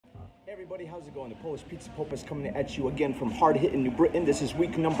Hey everybody, how's it going? The Polish Pizza Pope is coming at you again from hard-hitting New Britain. This is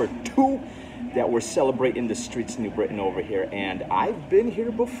week number 2 that we're celebrating the streets of New Britain over here. And I've been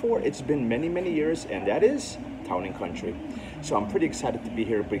here before. It's been many, many years, and that is Town and Country. So I'm pretty excited to be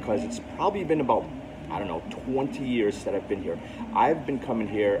here because it's probably been about, I don't know, 20 years that I've been here. I've been coming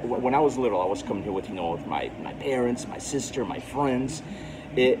here, when I was little, I was coming here with, with my parents, my sister, my friends.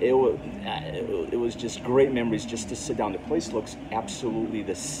 It was just great memories just to sit down. The place looks absolutely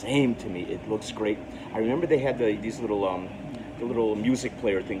the same to me. It looks great. I remember they had these little the little music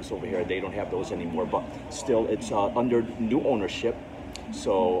player things over here. They don't have those anymore, but still it's under new ownership.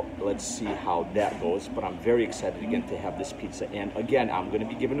 So let's see how that goes. But I'm very excited again to have this pizza. And again, I'm going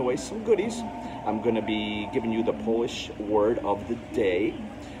to be giving away some goodies. I'm going to be giving you the Polish word of the day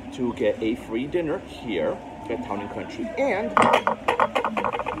to get a free dinner here at Town and Country, and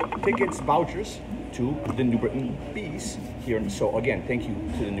tickets, vouchers to the New Britain Bees here. And so again, thank you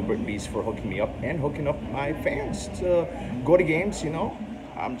to the New Britain Bees for hooking me up and hooking up my fans to go to games.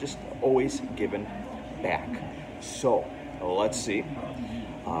 I'm just always giving back. So let's see.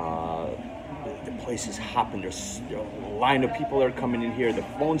 The place is hopping. There's a line of people that are coming in here. The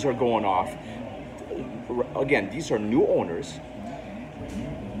phones are going off. Again, these are new owners.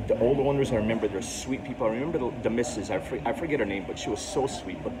 The old owners, I remember, they're sweet people. I remember the missus, I forget her name, but she was so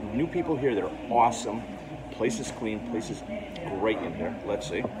sweet. But new people here, they're awesome. Place is clean, place is great in here. Let's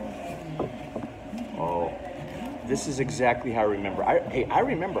see. Oh, this is exactly how I remember.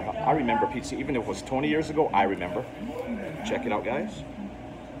 I remember pizza, even if it was 20 years ago, I remember. Check it out, guys.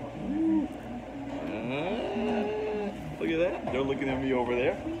 Look at that, they're looking at me over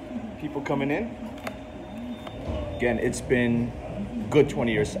there. People coming in. Again, it's been good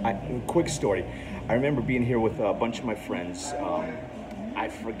 20 years. Quick story. I remember being here with a bunch of my friends. I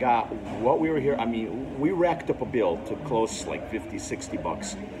forgot what we were here. I mean, we racked up a bill to close like 50, 60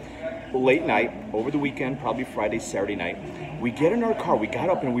 bucks. Late night, over the weekend, probably Friday, Saturday night, we get in our car, we got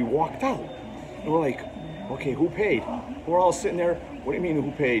up and we walked out. And we're like, okay, who paid? We're all sitting there, what do you mean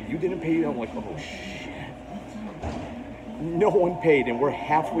who paid? You didn't pay? I'm like, oh shit. No one paid, and we're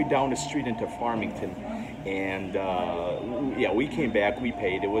halfway down the street into Farmington. And yeah, we came back, we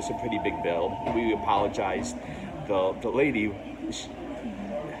paid. It was a pretty big bill. We apologized. The lady,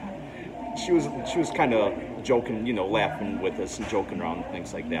 she was kind of joking, laughing with us and joking around and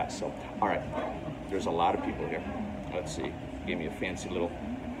things like that. So, all right, there's a lot of people here. Let's see. Gave me a fancy little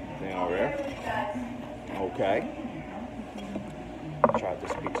thing over there. Okay. Try out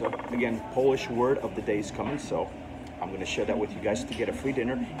this pizza. Again, Polish word of the day is coming, so I'm going to share that with you guys to get a free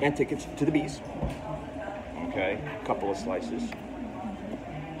dinner and tickets to the Bees. Okay, a couple of slices.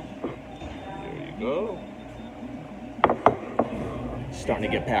 There you go. Starting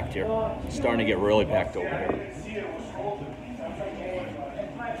to get packed here. Starting to get really packed over here.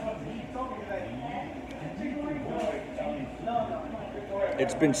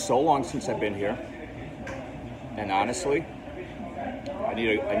 It's been so long since I've been here, and honestly, I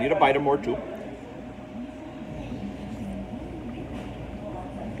need a bite or more too.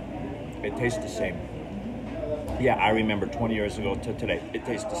 It tastes the same. Yeah, I remember 20 years ago to today. It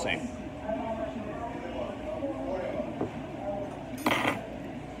tastes the same.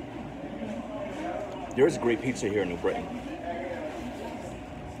 There's great pizza here in New Britain.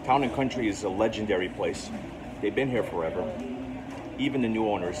 Town and Country is a legendary place. They've been here forever. Even the new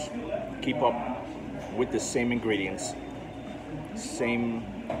owners keep up with the same ingredients, same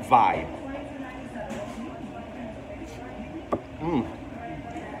vibe.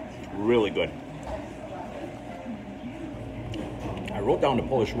 Really good. I wrote down the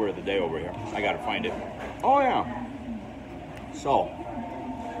Polish word of the day over here. I gotta find it. Oh yeah. So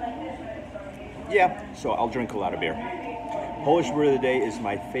I'll drink a lot of beer. Polish word of the day is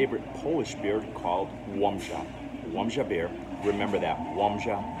my favorite Polish beer called Łomża. Łomża beer. Remember that.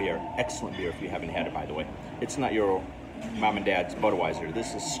 Łomża beer. Excellent beer if you haven't had it, by the way. It's not your mom and dad's Budweiser.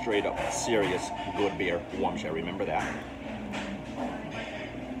 This is straight up serious good beer. Łomża. Remember that.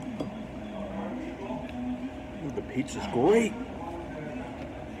 Ooh, the pizza's great.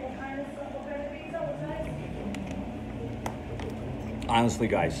 Honestly,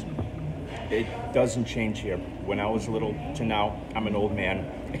 guys, it doesn't change here. When I was little to now, I'm an old man,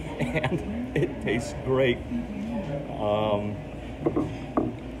 and it tastes great.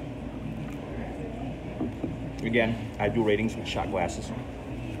 Again, I do ratings with shot glasses,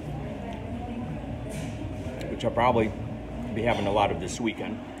 which I'll probably be having a lot of this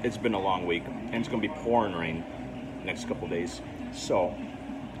weekend. It's been a long week, and it's going to be pouring rain the next couple days. So,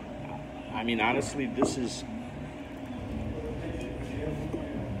 I mean, honestly, this is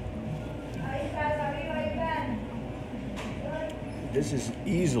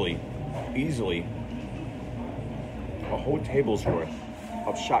easily easily a whole table's worth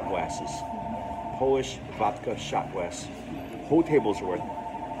of shot glasses. Polish vodka shot glass. Whole table's worth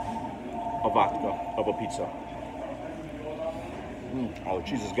of vodka of a pizza. Oh, the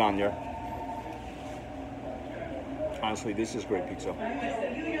cheese is gone there. Honestly, this is great pizza.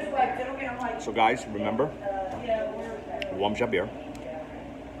 So guys, remember, Łomża beer.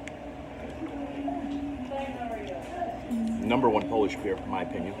 #1 Polish beer, in my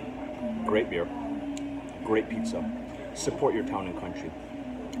opinion. Great beer, great pizza. Support your town and country.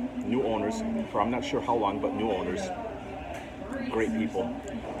 New owners, for I'm not sure how long, but new owners. Great people.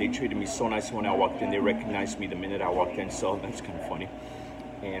 They treated me so nice when I walked in. They recognized me the minute I walked in, so that's kind of funny.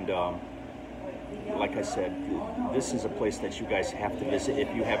 And like I said, this is a place that you guys have to visit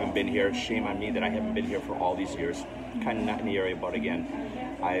if you haven't been here. Shame on me that I haven't been here for all these years. Kind of not in the area, but again,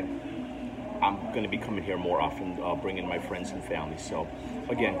 I'm going to be coming here more often, bringing my friends and family. So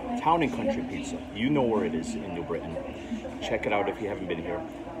again, Town and Country Pizza. You know where it is in New Britain. Check it out if you haven't been here.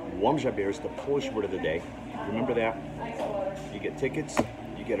 Łomża beer is the Polish word of the day. Remember that? You get tickets,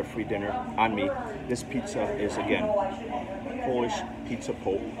 you get a free dinner on me. This pizza is, again, Polish Pizza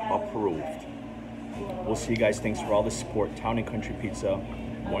Pope approved. We'll see you guys. Thanks for all the support. Town and Country Pizza,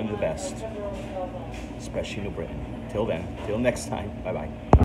 one of the best, especially New Britain. Till then, till next time, bye-bye.